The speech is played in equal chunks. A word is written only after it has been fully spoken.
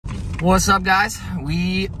What's up, guys?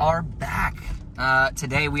 We are back.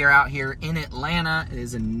 Today we are out here in Atlanta. It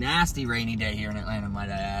is a nasty rainy day here in Atlanta, might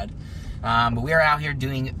I add. But we are out here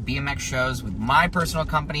doing BMX shows with my personal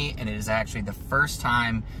company, and it is actually the first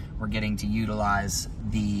time we're getting to utilize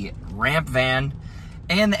the ramp van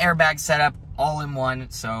and the airbag setup all in one.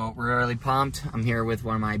 So we're really pumped. I'm here with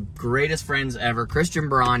one of my greatest friends ever, Christian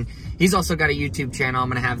Braun. He's also got a YouTube channel. I'm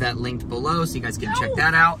gonna have that linked below so you guys can check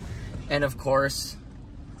that out. And of course,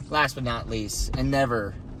 last but not least, and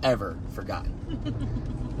never, ever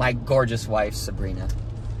forgotten, my gorgeous wife, Sabrina,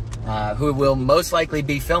 who will most likely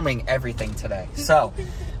be filming everything today. So,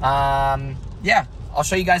 yeah, I'll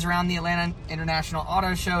show you guys around the Atlanta International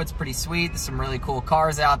Auto Show. It's pretty sweet. There's some really cool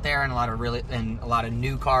cars out there and a lot of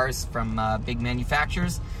new cars from big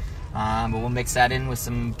manufacturers. But we'll mix that in with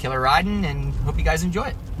some killer riding and hope you guys enjoy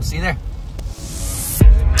it. We'll see you there.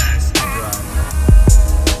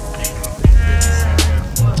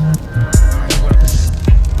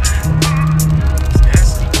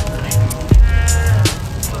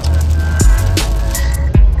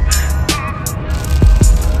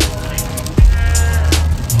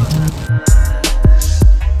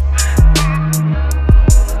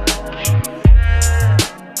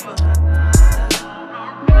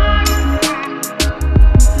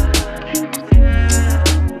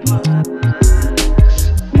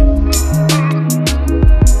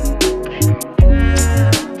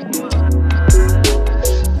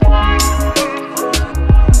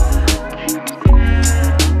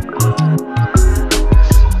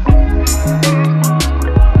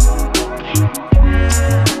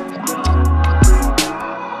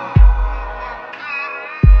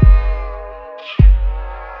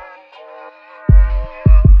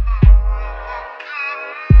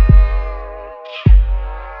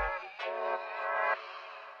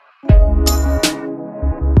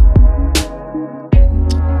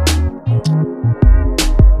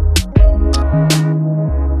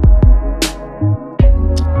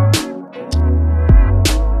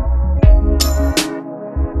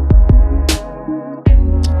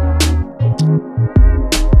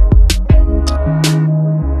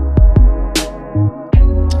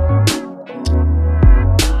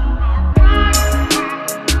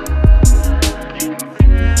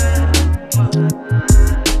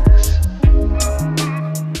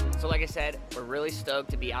 We're really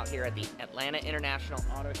stoked to be out here at the Atlanta International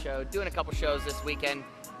Auto Show, doing a couple shows this weekend.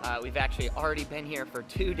 We've actually already been here for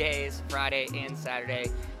 2 days, Friday and Saturday.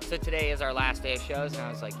 So today is our last day of shows, and I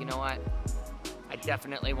was like, you know what? I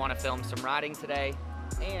definitely want to film some riding today,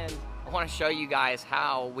 and I want to show you guys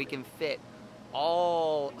how we can fit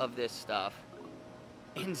all of this stuff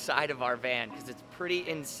inside of our van, because it's pretty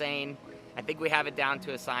insane. I think we have it down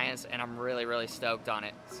to a science, and I'm really, really stoked on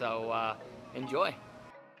it. So enjoy.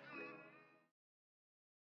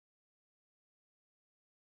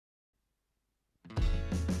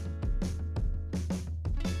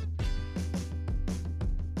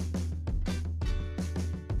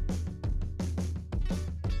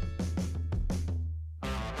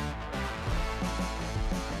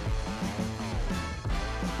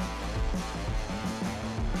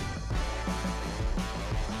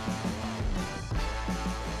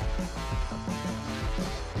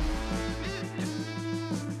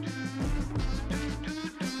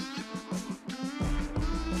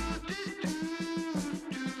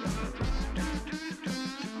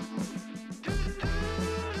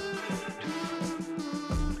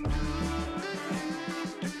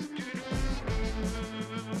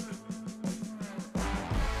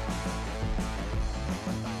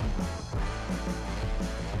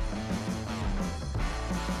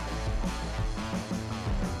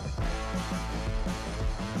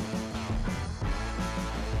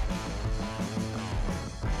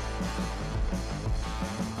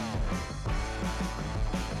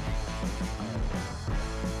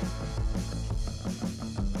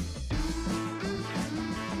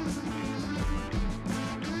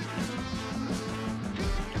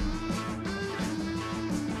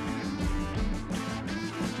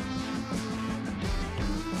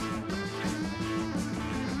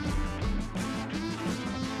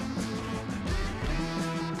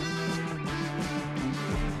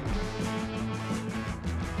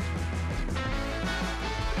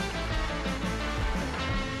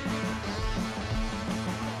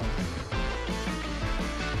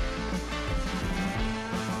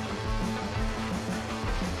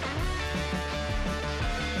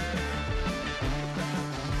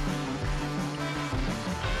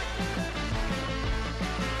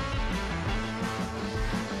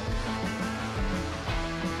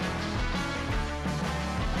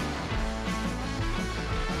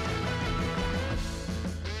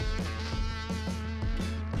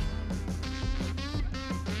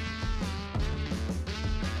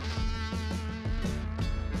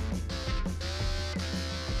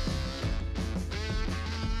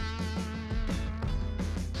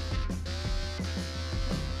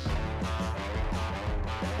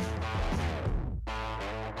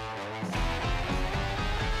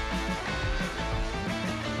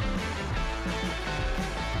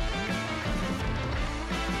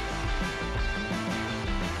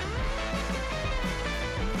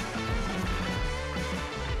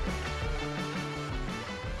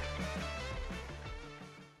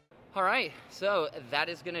 All right, so that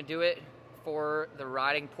is gonna do it for the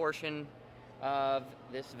riding portion of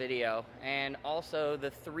this video, and also the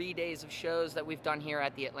 3 days of shows that we've done here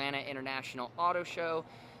at the Atlanta International Auto Show.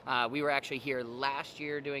 We were actually here last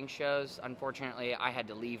year doing shows. Unfortunately, I had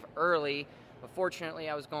to leave early, but fortunately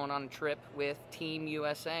I was going on a trip with Team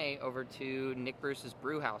USA over to Nick Bruce's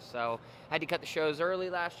brew house, so I had to cut the shows early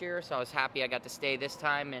last year, so I was happy I got to stay this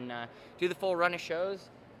time and do the full run of shows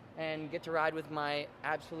and get to ride with my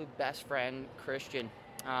absolute best friend, Christian.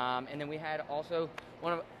 And then we had also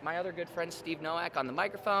one of my other good friends, Steve Nowak, on the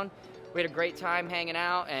microphone. We had a great time hanging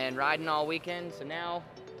out and riding all weekend. So now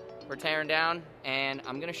we're tearing down, and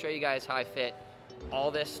I'm gonna show you guys how I fit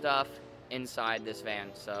all this stuff inside this van.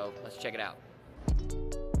 So let's check it out.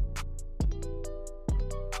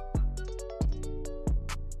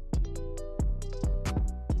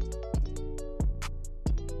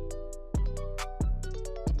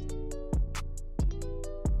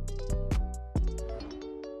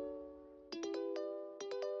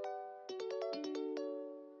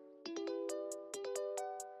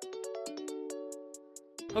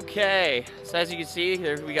 Okay, so as you can see,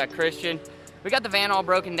 here we got Christian. We got the van all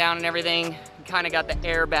broken down and everything. Kind of got the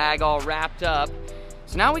airbag all wrapped up.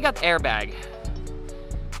 So now we got the airbag.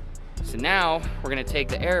 So now we're gonna take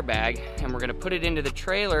the airbag and we're gonna put it into the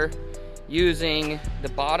trailer using the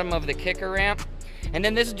bottom of the kicker ramp. And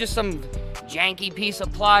then this is just some janky piece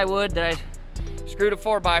of plywood that I screwed a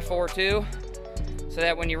 4x4 to, so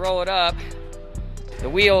that when you roll it up, the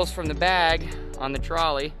wheels from the bag on the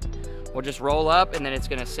trolley will just roll up, and then it's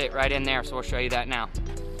gonna sit right in there. So we'll show you that now.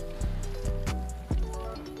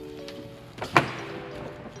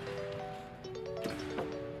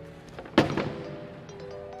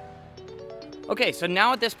 Okay, so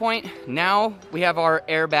now at this point, now we have our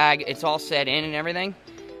airbag. It's all set in and everything.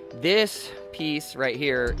 This piece right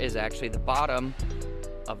here is actually the bottom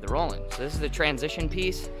of the roll-in. So this is the transition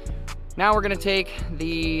piece. Now we're gonna take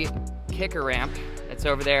the kicker ramp that's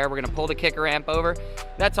over there. We're gonna pull the kicker ramp over.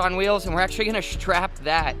 That's on wheels, and we're actually gonna strap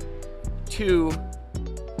that to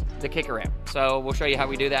the kicker ramp. So we'll show you how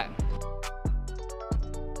we do that.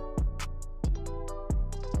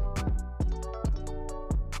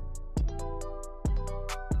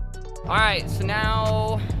 All right, so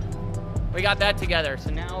now we got that together. So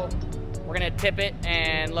now we're gonna tip it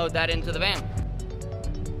and load that into the van.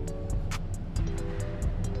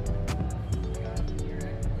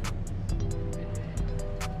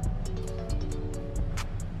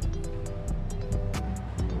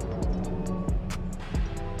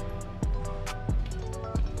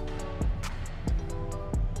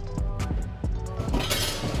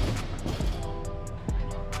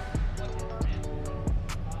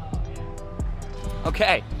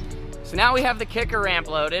 Okay, so now we have the kicker ramp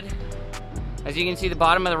loaded. As you can see, the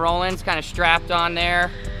bottom of the roll-in's kind of strapped on there,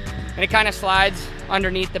 and it kind of slides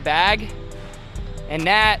underneath the bag, and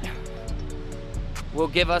that will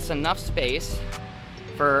give us enough space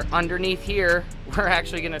for underneath here. We're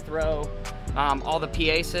actually gonna throw all the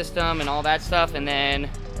PA system and all that stuff, and then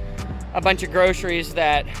a bunch of groceries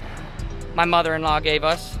that my mother-in-law gave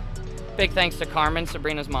us. Big thanks to Carmen,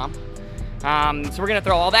 Sabrina's mom. So we're gonna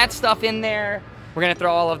throw all that stuff in there. We're gonna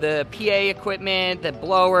throw all of the PA equipment, the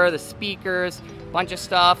blower, the speakers, a bunch of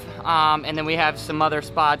stuff, and then we have some other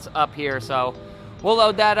spots up here. So we'll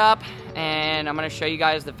load that up, and I'm gonna show you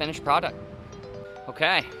guys the finished product.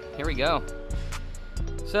 Okay, here we go.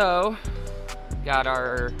 So, got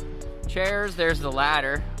our chairs, there's the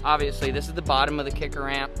ladder. Obviously, this is the bottom of the kicker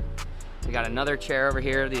ramp. We got another chair over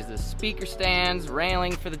here. These are the speaker stands,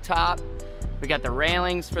 railing for the top. We got the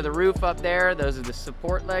railings for the roof up there. Those are the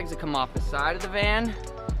support legs that come off the side of the van.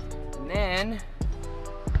 And then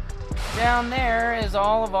down there is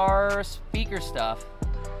all of our speaker stuff.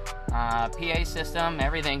 PA system,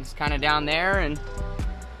 everything's kind of down there. And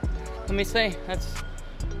let me see, that's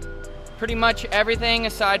pretty much everything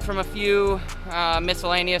aside from a few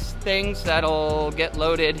miscellaneous things that'll get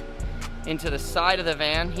loaded into the side of the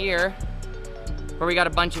van here, where we got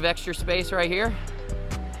a bunch of extra space right here.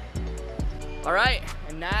 All right,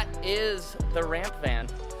 and that is the ramp van.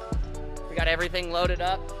 We got everything loaded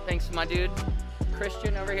up, thanks to my dude,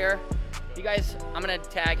 Christian over here. You guys, I'm gonna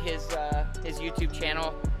tag his YouTube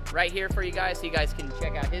channel right here for you guys, so you guys can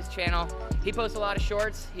check out his channel. He posts a lot of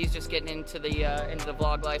shorts. He's just getting into the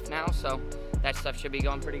vlog life now, so that stuff should be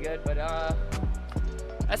going pretty good. But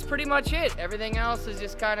that's pretty much it. Everything else is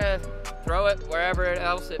just kind of throw it wherever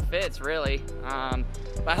else it fits, really.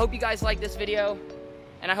 But I hope you guys like this video,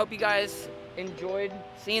 and I hope you guys enjoyed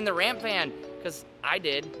seeing the ramp van, because I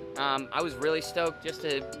did. I was really stoked just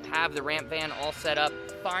to have the ramp van all set up.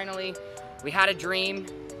 Finally, we had a dream,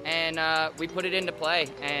 and we put it into play,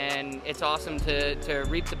 and it's awesome to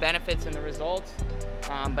reap the benefits and the results.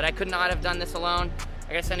 But I could not have done this alone.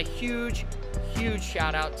 I gotta send a huge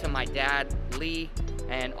shout out to my dad, Lee,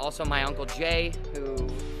 and also my Uncle Jay, who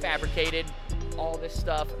fabricated all this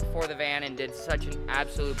stuff for the van and did such an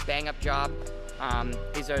absolute bang-up job.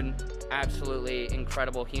 He's an absolutely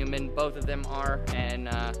incredible human, both of them are, and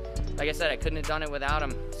like I said, I couldn't have done it without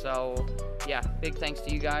him. So yeah, big thanks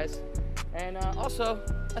to you guys, and also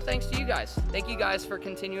a thanks to you guys. Thank you guys for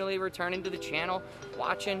continually returning to the channel,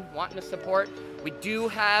 watching, wanting to support. We do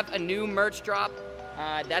have a new merch drop.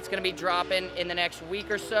 That's gonna be dropping in the next week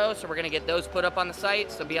or so, so we're gonna get those put up on the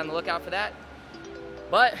site, so be on the lookout for that.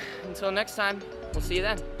 But until next time, we'll see you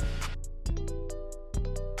then.